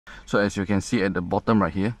So as you can see at the bottom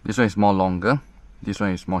right here, this one is more longer, this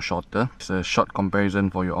one is more shorter. It's a short comparison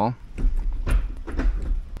for you all.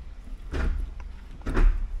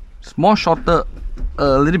 It's more shorter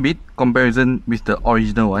a little bit comparison with the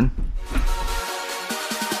original one.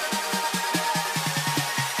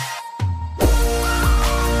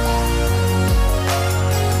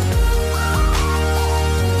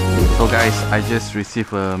 So guys, I just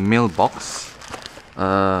received a mailbox.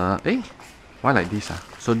 Why like this?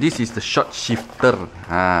 So this is the short shifter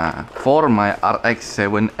for my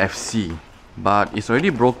Rx7 FC, but it's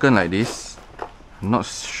already broken like this. I'm not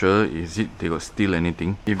sure is it they got steal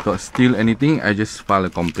anything. If got steal anything, I just file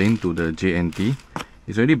a complaint to the JNT.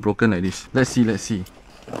 It's already broken like this. Let's see.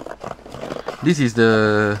 This is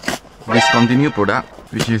the discontinued product,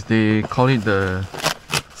 which is they call it the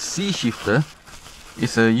C shifter.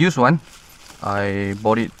 It's a used one. I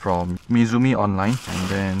bought it from MIZUUMI online. And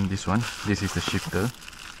then this one, this is the shifter.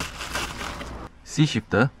 C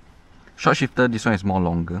shifter. Short shifter, this one is more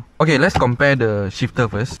longer. Okay, let's compare the shifter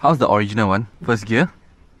first. How's the original one? First gear,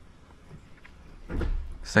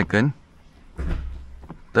 second,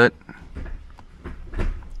 third,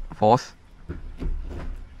 fourth,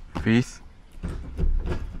 fifth,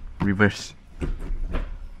 reverse.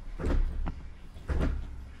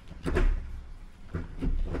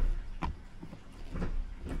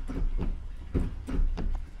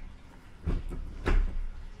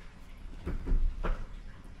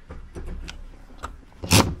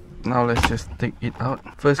 Now let's just take it out.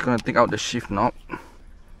 First gonna take out the shift knob.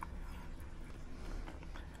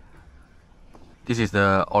 This is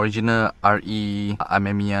the original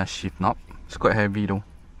RE7 shift knob. It's quite heavy though.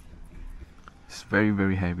 It's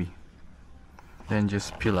very heavy. Then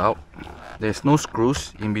just peel out. There's no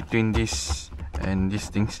screws in between this and these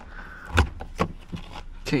things.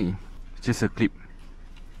 Okay, it's just a clip.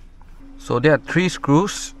 So there are 3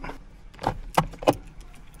 screws.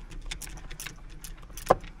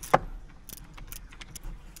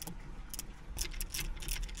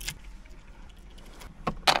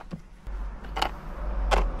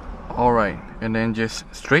 Alright, and then just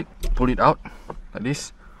straight pull it out like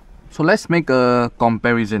this. So let's make a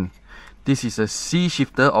comparison. This is a C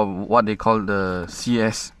shifter, or what they call the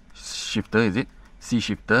CS shifter, is it? C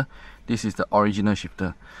shifter. This is the original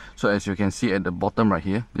shifter. So as you can see at the bottom right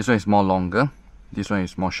here, this one is more longer, this one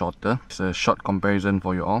is more shorter. It's a short comparison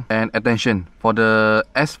for you all. And attention, for the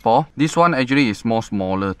S4, this one actually is more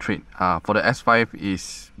smaller thread. For the S5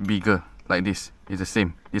 is bigger, like this. It's the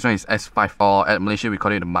same. This one is S5, or at Malaysia we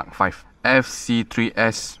call it the Mark 5.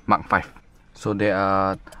 Fc3S Mark 5. So there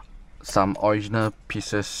are some original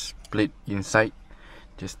pieces split inside.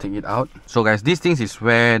 Just take it out. So guys, these things is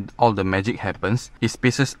where all the magic happens. It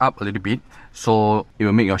spaces up a little bit, so it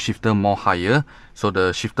will make your shifter more higher, so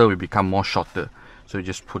the shifter will become more shorter. So you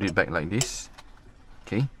just put it back like this.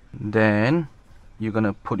 Okay, then you're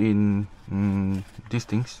gonna put in these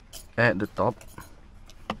things at the top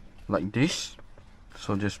like this.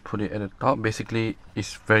 So just put it at the top. Basically,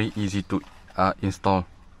 it's very easy to install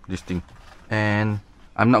this thing, and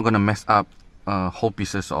I'm not gonna mess up whole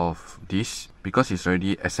pieces of this because it's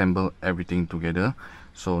already assembled everything together.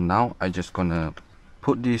 So now I just gonna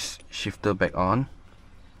put this shifter back on.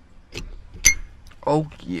 Oh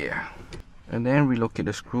yeah, and then relocate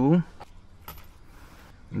the screw.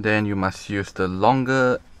 Then you must use the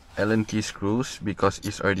longer Allen key screws because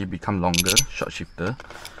it's already become longer. Short shifter.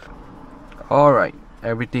 Alright,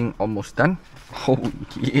 everything almost done. Oh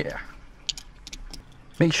yeah.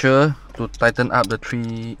 Make sure to tighten up the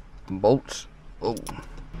 3 bolts. Oh.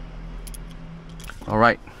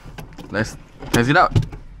 Alright, let's test it out.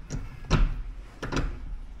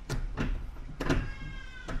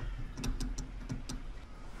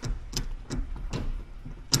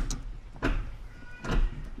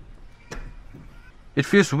 It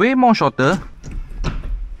feels way more shorter.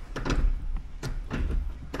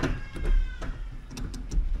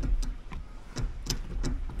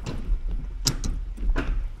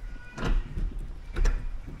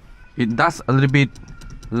 It does a little bit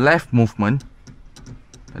left movement,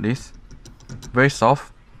 like this, very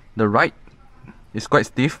soft. The right is quite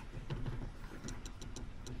stiff.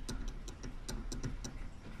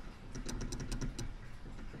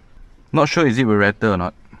 Not sure is it will rattle or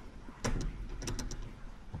not.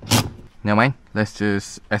 Never mind, let's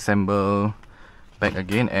just assemble back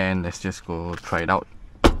again and let's just go try it out.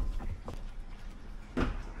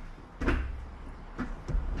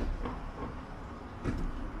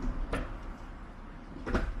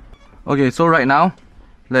 Okay, so right now,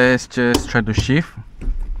 let's just try to shift.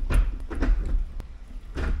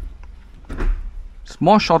 It's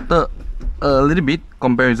more shorter a little bit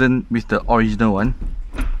comparison with the original one.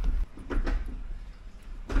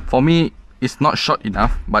 For me, it's not short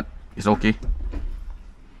enough, but it's okay.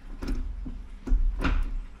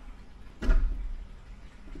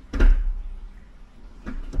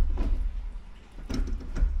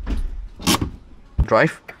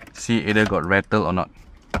 Drive, see either got rattle or not.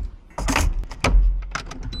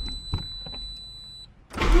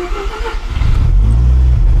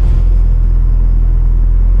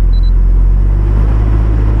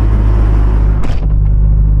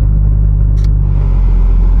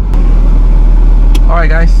 Alright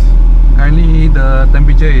guys, currently the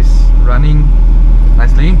temperature is running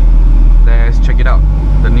nicely. Let's check it out,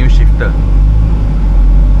 the new shifter.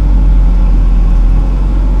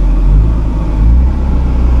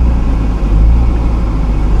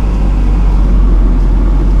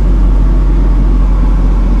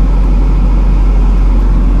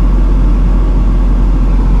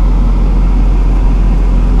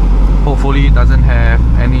 Hopefully it doesn't have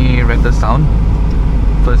any rattle sound.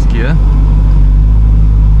 First gear.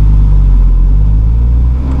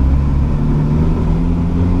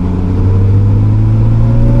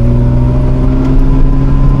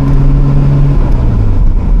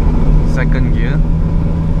 Second gear.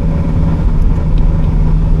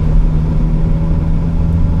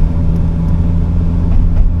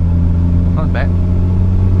 Not bad.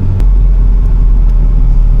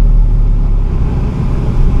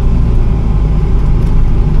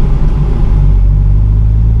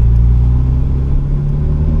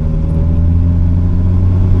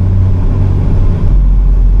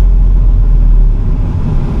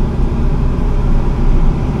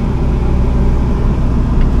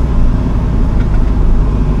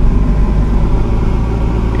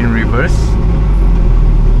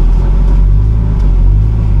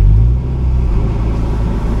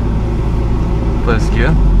 First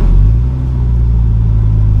gear.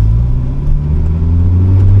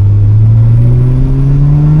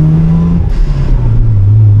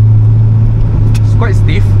 It's quite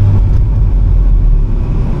stiff.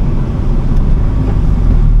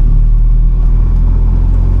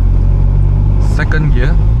 Second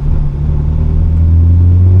gear.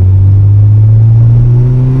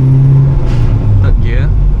 Third gear.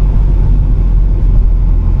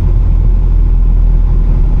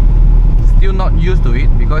 Still not used to it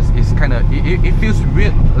because it's kind of it feels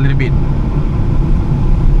weird a little bit.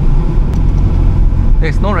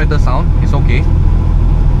 There's no rattle sound, it's okay.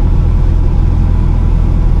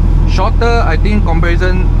 Shorter, I think,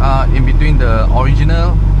 comparison in between the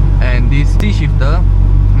original and this C shifter,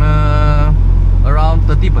 around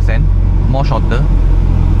 30% more shorter.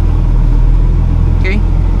 Okay,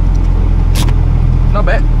 not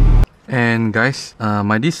bad. And guys,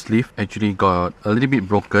 my disc sleeve actually got a little bit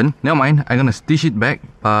broken. Never mind, I'm gonna stitch it back.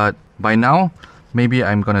 But by now, maybe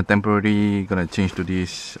I'm gonna temporarily change to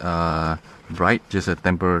this bright, just a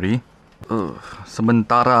temporary.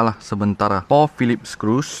 Sementara lah, sementara. 4 Phillips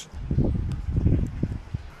screws.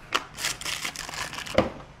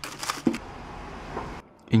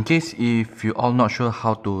 In case if you all not sure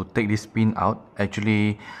how to take this pin out,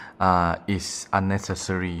 actually is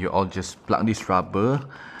unnecessary. You all just plug this rubber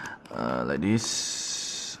like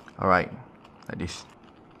this. Alright, like this.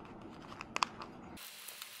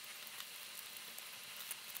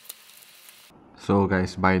 So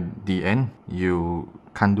guys, by the end you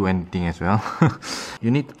can't do anything as well. You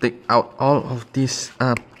need to take out all of this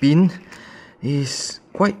pin. Is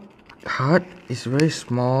quite hard, it's very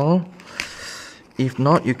small. If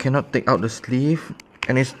not, you cannot take out the sleeve.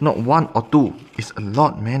 And it's not 1 or 2, it's a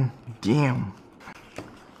lot, man. Damn.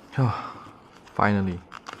 Finally.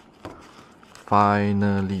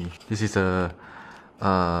 This is a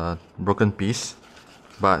broken piece,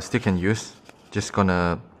 but still can use. Just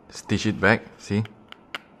gonna stitch it back. See,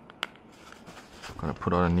 gonna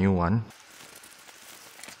put on a new one.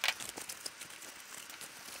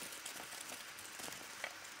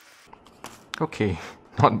 Okay,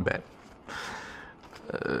 not bad.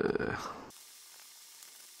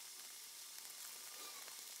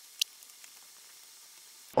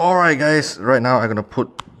 Alright guys, right now I'm gonna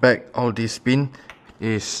put back all this pin.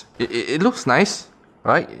 It looks nice,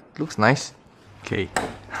 right? It looks nice. Okay.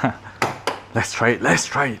 Let's try it, let's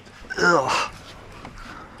try it. Ugh.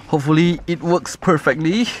 Hopefully it works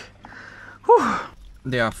perfectly. Whew.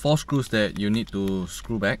 There are 4 screws that you need to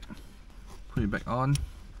screw back. Put it back on.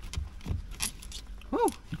 Oh,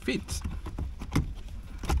 it fits.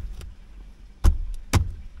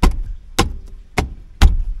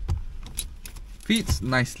 Fits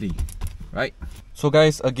nicely, right? So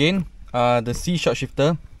guys, again, the C short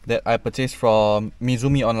shifter that I purchased from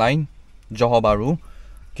MIZUUMI online, Johor Bahru.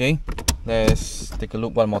 Okay, let's take a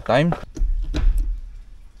look one more time.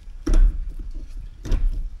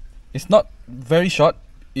 It's not very short,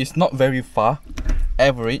 it's not very far,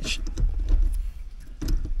 average.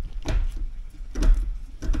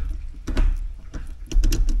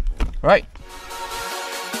 Right,